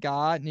signings they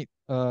got,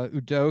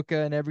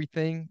 Udoka and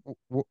everything?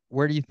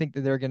 Where do you think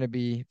that they're going to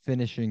be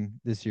finishing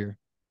this year?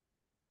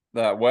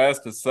 The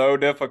West is so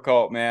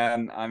difficult,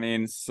 man. I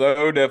mean,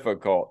 so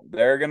difficult.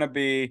 They're going to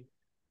be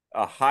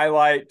a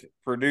highlight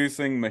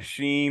producing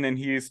machine in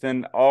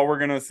Houston. All we're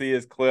going to see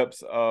is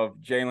clips of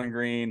Jalen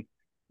Green,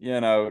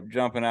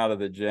 jumping out of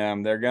the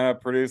gym. They're going to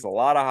produce a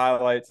lot of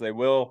highlights. They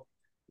will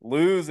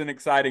lose in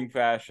exciting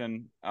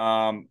fashion.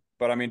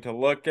 But I mean, to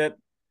look at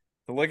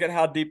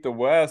how deep the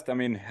West, I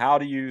mean, how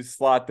do you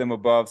slot them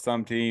above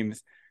some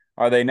teams?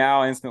 Are they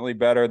now instantly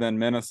better than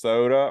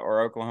Minnesota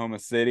or Oklahoma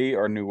City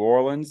or New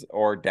Orleans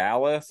or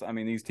Dallas? I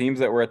mean, these teams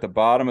that were at the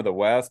bottom of the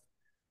West,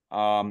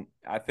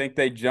 I think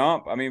they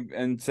jump. I mean,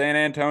 and San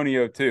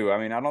Antonio too. I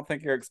mean, I don't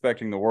think you're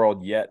expecting the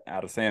world yet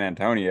out of San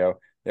Antonio.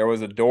 There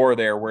was a door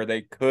there where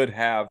they could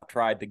have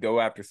tried to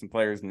go after some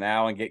players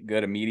now and get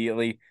good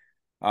immediately.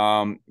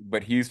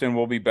 But Houston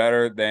will be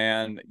better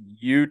than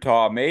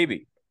Utah,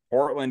 maybe.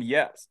 Portland,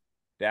 yes.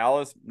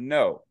 Dallas,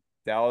 no.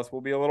 Dallas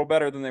will be a little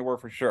better than they were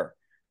for sure.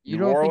 You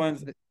New don't think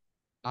Orleans,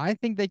 I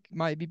think they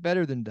might be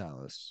better than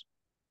Dallas.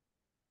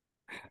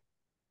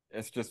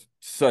 it's just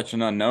such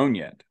an unknown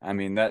yet. I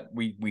mean, that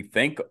we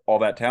think all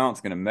that talent's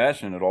going to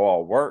mesh and it'll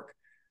all work.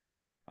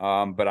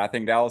 But I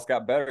think Dallas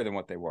got better than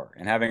what they were,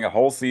 and having a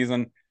whole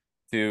season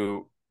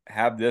to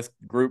have this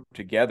group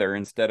together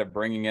instead of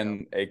bringing Yeah.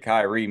 in a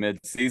Kyrie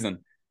mid-season,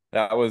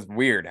 that was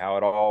weird how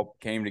it all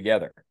came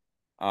together.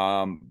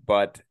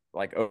 But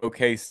like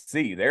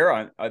OKC,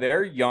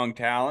 they're young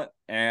talent,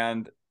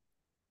 and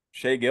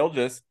Shea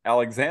Gilgis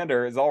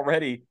Alexander is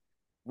already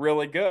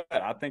really good.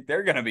 I think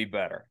they're going to be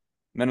better.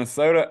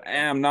 Minnesota,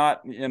 I'm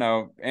not.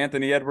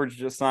 Anthony Edwards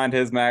just signed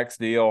his max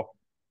deal.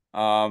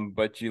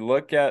 But you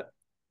look at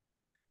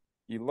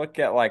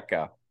like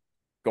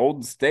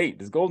Golden State.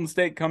 Does Golden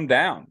State come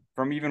down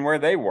from even where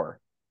they were?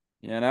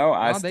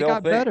 I No, they still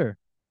got think better.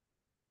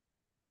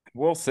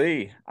 we'll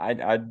see.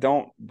 I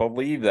don't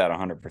believe that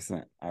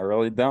 100%. I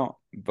really don't.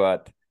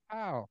 But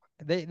Wow.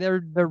 They're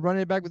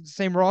running it back with the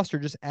same roster.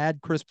 Just add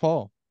Chris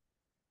Paul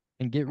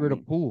and get I rid of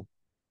mean, Poole.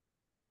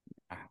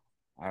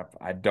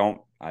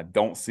 I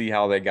don't see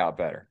how they got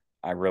better.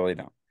 I really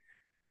don't.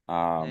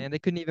 Um, And they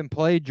couldn't even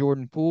play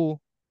Jordan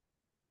Poole.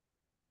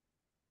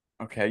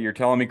 okay, you're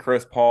telling me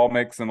Chris Paul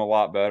makes them a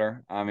lot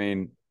better. I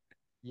mean,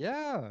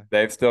 Yeah.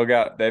 they've still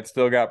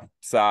got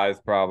size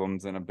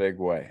problems in a big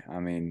way. I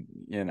mean,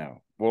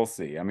 we'll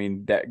see. I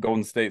mean, that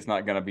Golden State's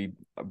not going to be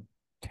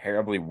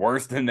terribly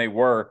worse than they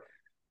were,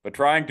 but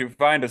trying to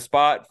find a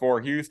spot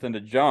for Houston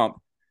to jump.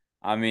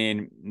 I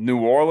mean, New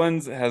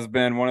Orleans has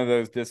been one of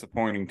those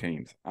disappointing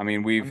teams. I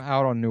mean, I'm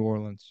out on New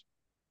Orleans.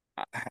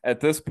 at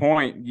this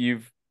point,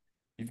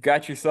 you've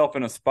got yourself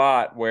in a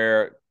spot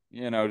where,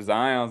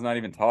 Zion's not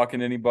even talking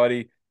to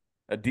anybody.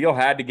 A deal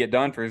had to get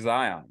done for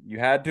Zion. You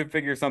had to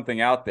figure something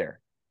out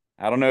there.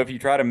 I don't know if you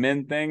try to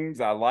mend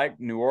things. I like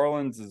New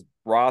Orleans'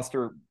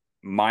 roster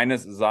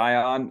minus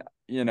Zion.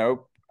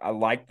 I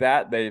like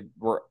that. They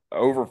were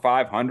over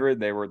 500.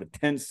 They were the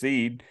 10th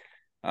seed.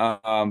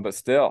 But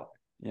still,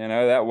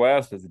 that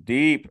West is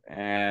deep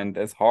and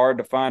it's hard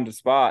to find a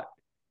spot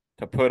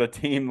to put a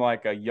team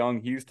like a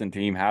young Houston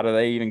team. How do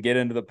they even get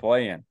into the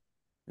play-in?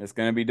 It's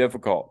going to be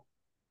difficult.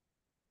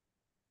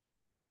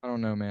 I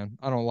don't know, man.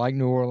 I don't like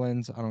New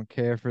Orleans. I don't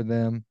care for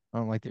them. I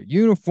don't like their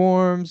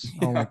uniforms.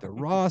 I don't Yeah. like their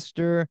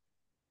roster.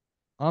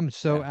 I'm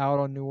so Yeah. out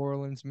on New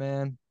Orleans,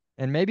 man.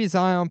 And maybe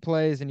Zion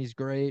plays and he's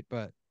great,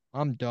 but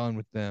I'm done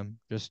with them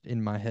just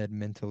in my head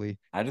mentally.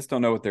 I just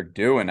don't know what they're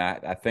doing.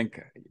 I think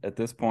at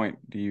this point,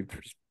 do you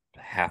just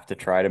have to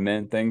try to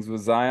mend things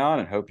with Zion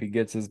and hope he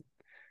gets his,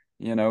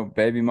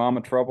 baby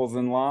mama troubles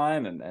in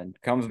line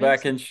and comes back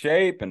It's in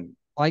shape? And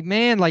like,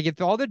 man, like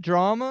if all the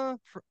drama,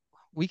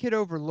 we could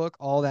overlook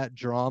all that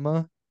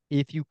drama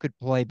if you could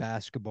play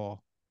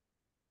basketball,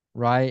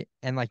 right?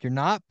 And like you're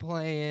not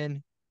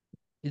playing,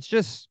 it's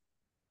just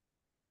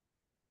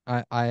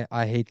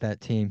I hate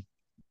that team.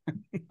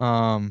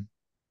 Um,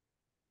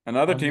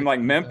 another I'm team a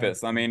like huge Zion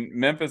Memphis. I fan. mean,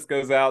 Memphis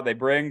goes out, they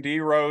bring D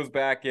Rose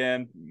back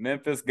in,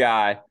 Memphis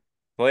guy,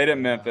 played at Yeah.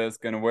 Memphis,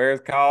 gonna wear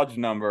his college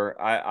number.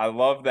 I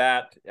love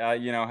that.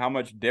 How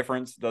much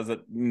difference does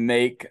it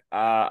make?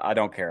 I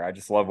don't care. I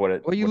just love what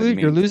it Well, what it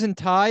you're means. losing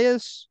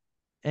Tyus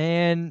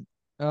and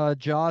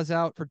Jaws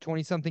out for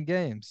 20 something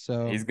games.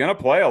 So He's gonna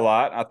play a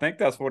lot. I think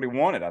that's what he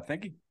wanted. I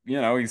think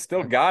he's still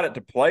right. got it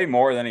to play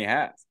more than he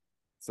has.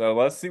 So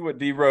let's see what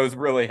D Rose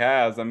really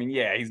has. I mean,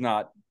 yeah, he's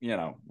not,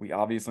 we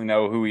obviously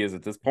know who he is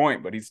at this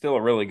point, but he's still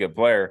a really good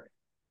player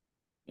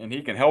and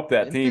he can help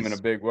that team in a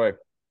Memphis big way.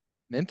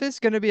 Memphis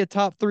gonna be a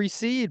top 3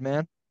 seed,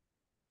 man.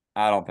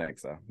 I don't think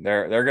so.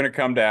 They're going to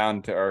come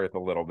down to earth a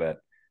little bit.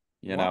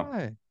 You know.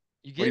 Why?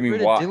 You What do you get mean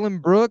rid of why?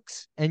 Dylan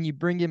Brooks and you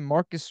bring in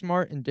Marcus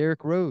Smart and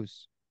Derrick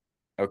Rose.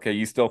 Okay,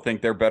 you still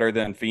think they're better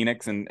than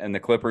Phoenix and the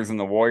Clippers and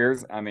the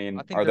Warriors? I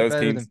I mean, think are they're those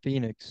better than teams?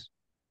 Phoenix.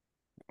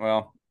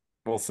 Well,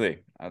 we'll see.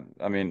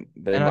 I mean,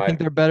 they And I think might,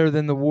 they're better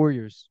than the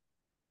Warriors.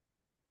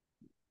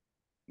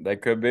 they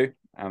could be.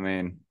 I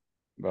mean,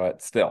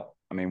 but still,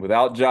 I mean,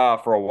 without Ja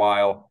for a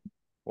while,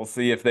 we'll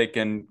see if they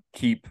can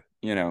keep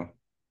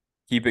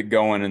it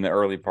going in the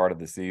early part of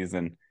the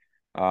season.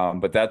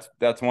 But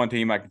that's one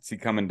team I could see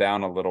coming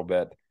down a little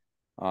bit.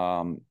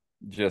 Um,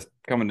 just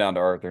coming down to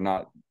earth. They're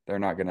not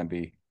going to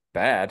be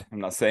bad. I'm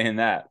not saying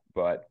that,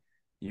 but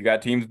you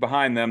got teams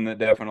behind them that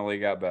definitely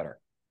got better.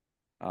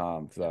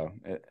 So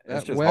it's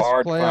That just West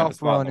hard to find a playoff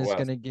spot in run the is West.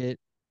 gonna get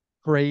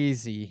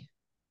crazy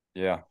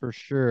Yeah. for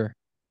sure.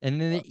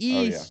 And in the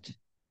Oh yeah. East,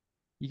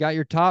 you got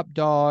your top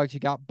dogs. You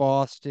got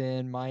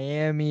Boston,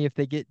 Miami. If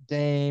they get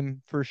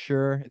Dame, for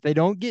sure. If they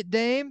don't get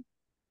Dame,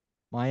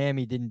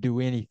 Miami didn't do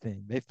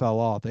anything. They fell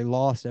off. They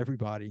lost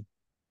everybody.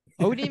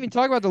 Oh, we didn't even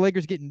talk about the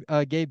Lakers getting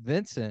Gabe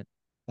Vincent.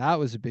 That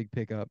was a big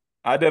pickup.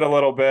 I did a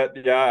little bit.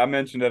 Yeah, I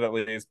mentioned it at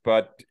least,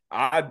 but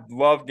I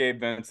love Gabe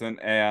Vincent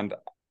and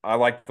I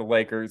like the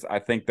Lakers. I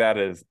think that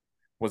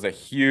was a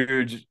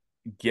huge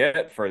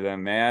get for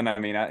them, man. I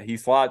mean, he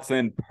slots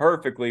in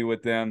perfectly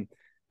with them.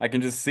 I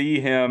can just see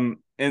him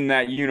in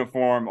that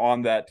uniform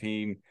on that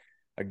team,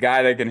 a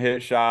guy that can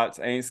hit shots,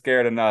 ain't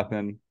scared of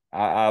nothing.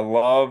 I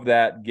love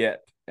that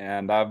get,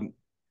 and I'm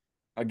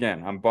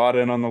bought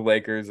in on the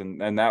Lakers,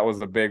 and that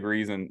was a big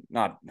reason.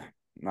 Not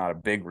a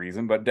big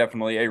reason, but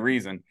definitely a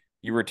reason.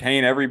 You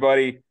retain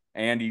everybody,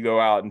 and you go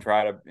out and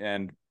try to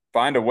and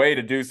find a way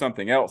to do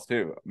something else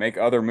too. Make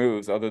other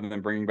moves other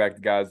than bringing back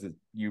the guys that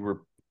you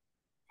were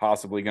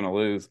possibly going to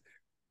lose.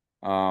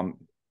 Um,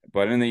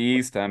 but in the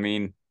East, I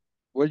mean,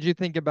 What did you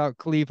think about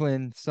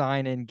Cleveland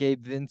signing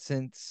Gabe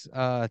Vincent's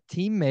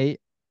teammate,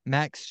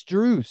 Max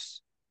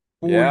Strus,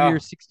 4 year, yeah,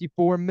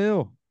 64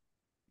 mil?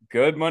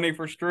 good money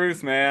for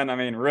Struess, man. I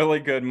mean, really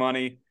good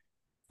money.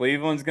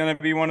 Cleveland's going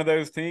to be one of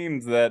those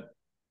teams that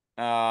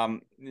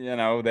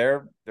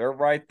they're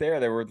right there.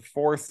 They were the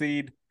 4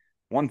 seed,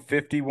 won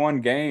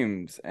 51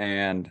 games,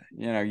 and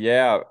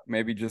yeah,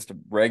 maybe just a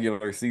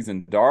regular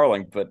season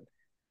darling, but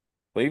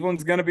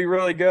Cleveland's going to be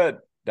really good.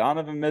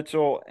 Donovan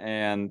Mitchell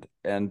and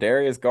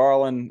Darius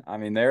Garland. I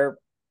mean, they're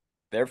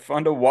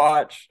fun to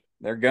watch.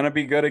 They're going to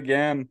be good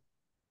again.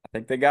 I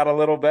think they got a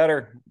little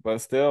better, but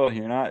still,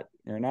 you're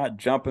not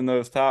jumping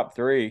those top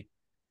three.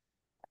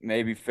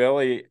 Maybe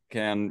Philly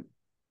can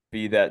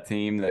be that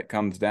team that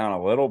comes down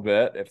a little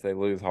bit if they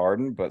lose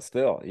Harden, but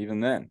still, even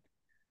then,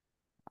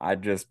 I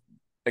just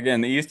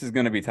again the East is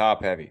going to be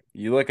top heavy.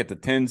 You look at the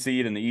 10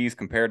 seed in the East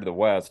compared to the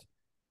West.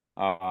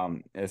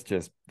 It's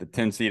just the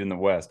 10 seed in the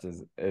West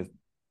is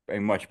a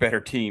much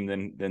better team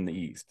than the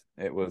East.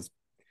 It was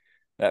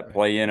that Right.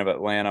 play in of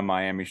Atlanta,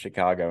 Miami,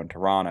 Chicago, and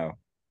Toronto,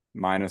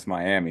 minus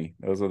Miami.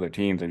 Those other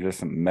teams are just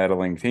some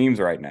meddling teams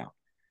right now.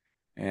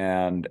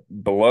 And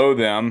below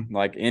them,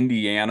 like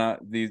Indiana,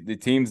 the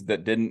teams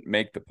that didn't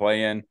make the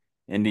play in,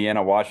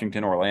 Indiana,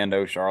 Washington,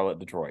 Orlando, Charlotte,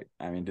 Detroit.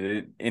 I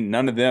mean,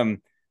 none of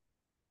them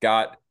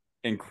got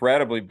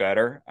incredibly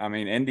better. I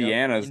mean, Yep.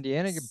 Indiana's,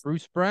 Indiana,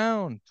 Bruce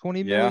Brown,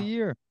 20 mil a yeah.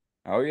 year.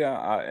 Oh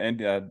yeah, and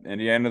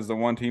Indiana's the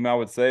one team I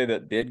would say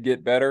that did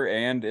get better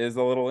and is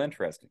a little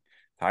interesting.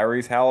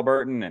 Tyrese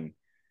Halliburton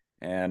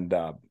and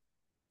I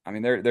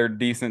mean they're a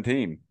decent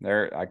team.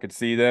 I could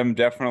see them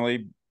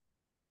definitely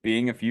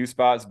being a few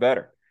spots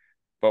better.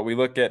 But we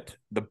look at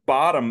the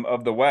bottom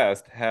of the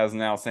West has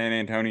now San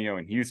Antonio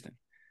and Houston.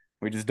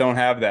 We just don't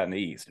have that in the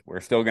East.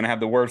 We're still going to have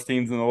the worst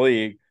teams in the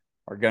league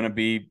are going to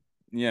be,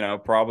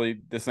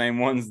 probably the same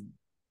ones,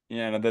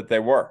 that they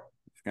were.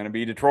 It's going to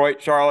be Detroit,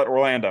 Charlotte,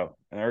 Orlando,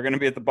 and they're going to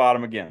be at the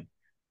bottom again,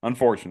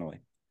 unfortunately.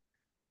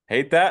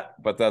 Hate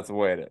that, but that's the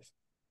way it is.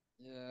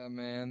 Yeah,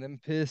 man, them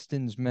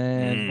Pistons,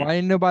 man. Mm. Why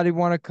ain't nobody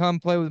want to come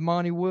play with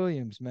Monty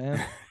Williams,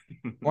 man?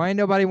 Why ain't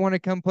nobody want to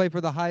come play for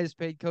the highest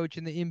paid coach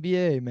in the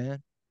NBA,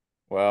 man?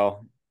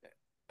 Well,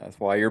 that's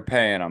why you're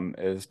paying them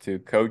is to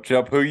coach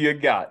up who you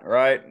got,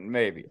 right?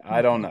 Maybe.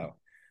 I don't know.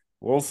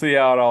 We'll see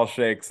how it all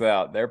shakes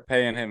out. They're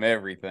paying him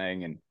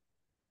everything, and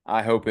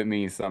I hope it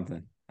means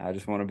something. I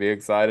just want to be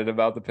excited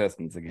about the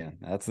Pistons again.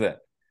 That's it.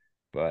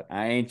 But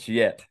I ain't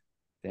yet.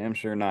 Damn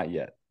sure not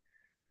yet.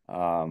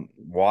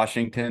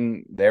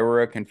 Washington, they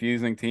were a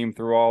confusing team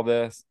through all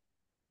this.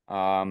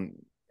 Um,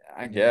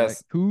 I Bringing back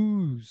guess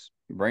Kuz.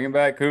 bringing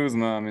back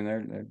Kuzma. I mean,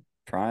 they're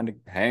trying to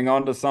hang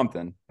on to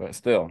something, but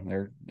still,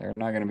 they're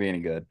not going to be any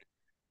good.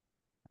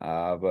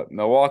 But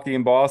Milwaukee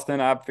and Boston,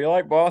 I feel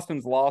like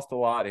Boston's lost a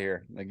lot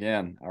here.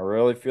 Again, I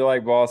really feel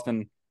like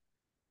Boston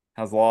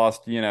has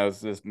lost,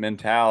 this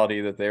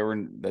mentality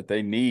that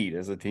they need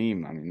as a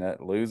team. I mean,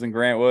 that losing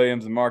Grant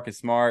Williams and Marcus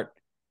Smart,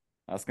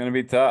 that's going to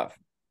be tough.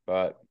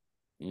 But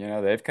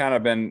they've kind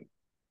of been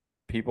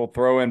people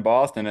throw in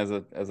Boston as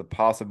a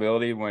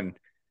possibility when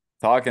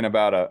talking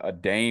about a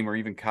Dame or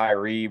even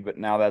Kyrie, but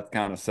now that's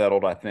kind of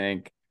settled, I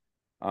think.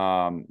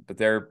 But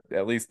they're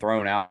at least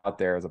thrown out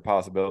there as a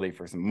possibility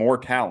for some more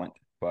talent.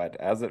 But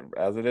as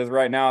it is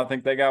right now, I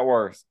think they got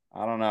worse.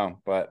 I don't know,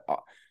 but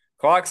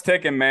clock's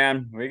ticking,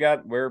 man.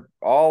 We're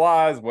all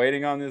eyes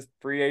waiting on this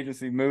free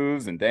agency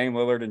moves and Dame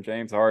Lillard and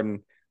James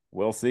Harden.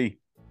 We'll see.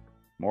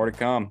 More to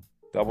come.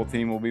 Double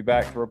Team will be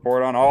back to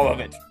report on all of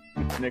it.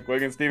 Nick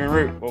Wiggins, Stephen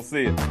Root. We'll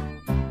see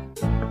you.